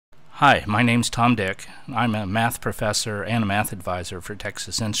Hi, my name's Tom Dick. I'm a math professor and a math advisor for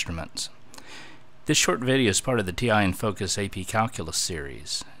Texas Instruments. This short video is part of the TI-Nfocus AP Calculus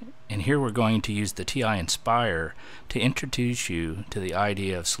series, and here we're going to use the TI-Nspire to introduce you to the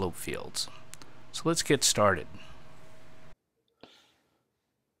idea of slope fields. So let's get started.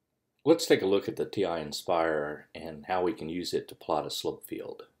 Let's take a look at the TI-Nspire and how we can use it to plot a slope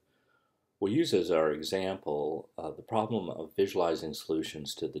field. We'll use as our example the problem of visualizing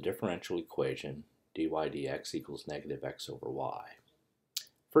solutions to the differential equation dy dx equals negative x over y.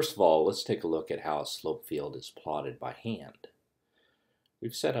 First of all, let's take a look at how a slope field is plotted by hand.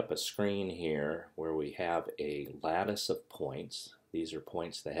 We've set up a screen here where we have a lattice of points. These are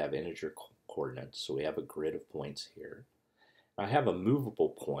points that have integer coordinates, so we have a grid of points here. I have a movable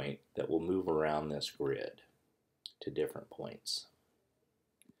point that will move around this grid to different points.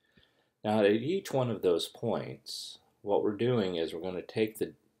 Now at each one of those points, what we're doing is we're going to take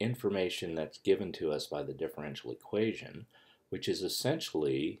the information that's given to us by the differential equation, which is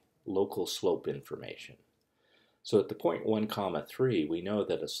essentially local slope information. So at the point 1, 3, we know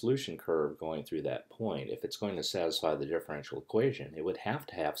that a solution curve going through that point, if it's going to satisfy the differential equation, it would have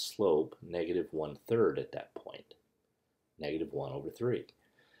to have slope negative 1/3 at that point, negative 1 over 3.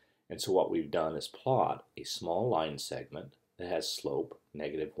 And so what we've done is plot a small line segment that has slope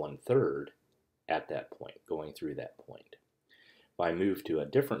negative 1/3 at that point, going through that point. If I move to a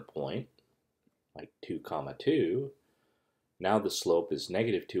different point, like 2, 2, now the slope is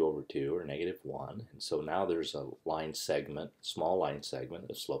negative 2 over 2, or negative 1, and so now there's a line segment, small line segment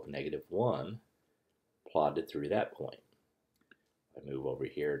of slope negative 1 plotted through that point. I move over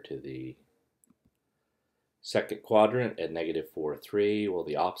here to the second quadrant at negative 4, 3. Well,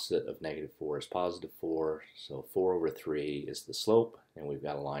 the opposite of negative 4 is positive 4, so 4 over 3 is the slope, and we've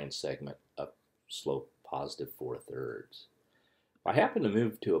got a line segment of slope positive 4/3. If I happen to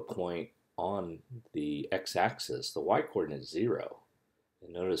move to a point on the x-axis, the y-coordinate is 0,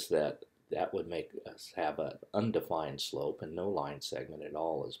 and notice that that would make us have an undefined slope and no line segment at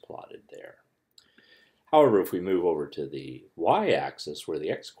all is plotted there. However, if we move over to the y-axis where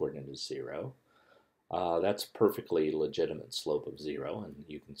the x-coordinate is 0, that's perfectly legitimate slope of 0, and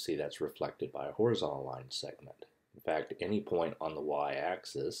you can see that's reflected by a horizontal line segment. In fact, any point on the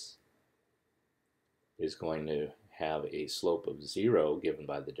y-axis is going to have a slope of 0 given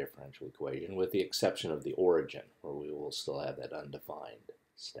by the differential equation, with the exception of the origin, where we will still have that undefined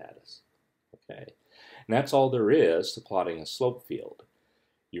status. Okay, and that's all there is to plotting a slope field.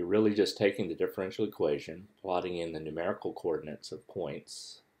 You're really just taking the differential equation, plotting in the numerical coordinates of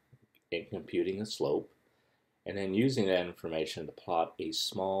points, and computing a slope, and then using that information to plot a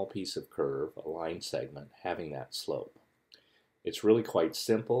small piece of curve, a line segment, having that slope. It's really quite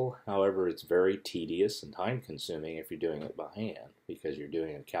simple. However, it's very tedious and time consuming if you're doing it by hand, because you're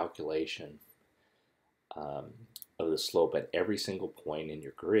doing a calculation of the slope at every single point in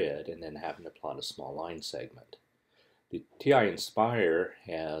your grid and then having to plot a small line segment. The TI-Nspire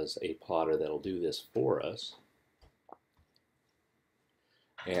has a plotter that'll do this for us,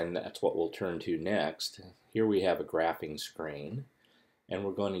 and that's what we'll turn to next. Here we have a graphing screen, and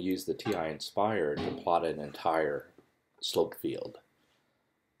we're going to use the TI-Nspire to plot an entire slope field.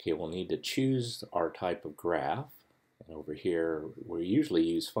 Okay, we'll need to choose our type of graph, and over here we usually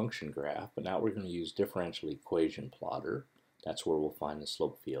use function graph, but now we're going to use differential equation plotter. That's where we'll find the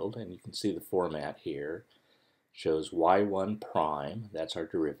slope field, and you can see the format here shows y1 prime, that's our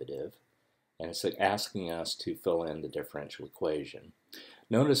derivative, and it's asking us to fill in the differential equation.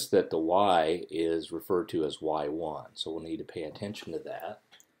 Notice that the y is referred to as y1, so we'll need to pay attention to that.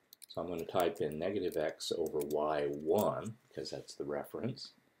 So I'm going to type in negative x over y1, because that's the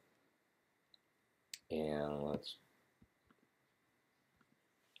reference. And let's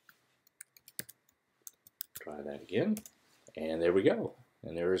try that again. And there we go.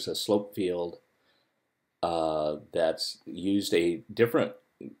 And there's a slope field that's used a different,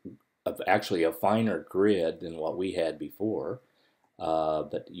 actually a finer grid than what we had before.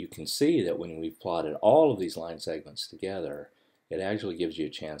 But you can see that when we've plotted all of these line segments together, it actually gives you a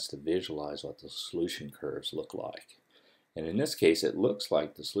chance to visualize what the solution curves look like. And in this case, it looks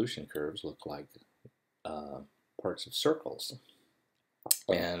like the solution curves look like parts of circles.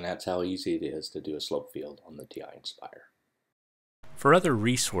 And that's how easy it is to do a slope field on the TI-Nspire. For other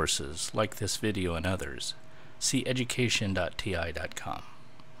resources like this video and others, see education.ti.com.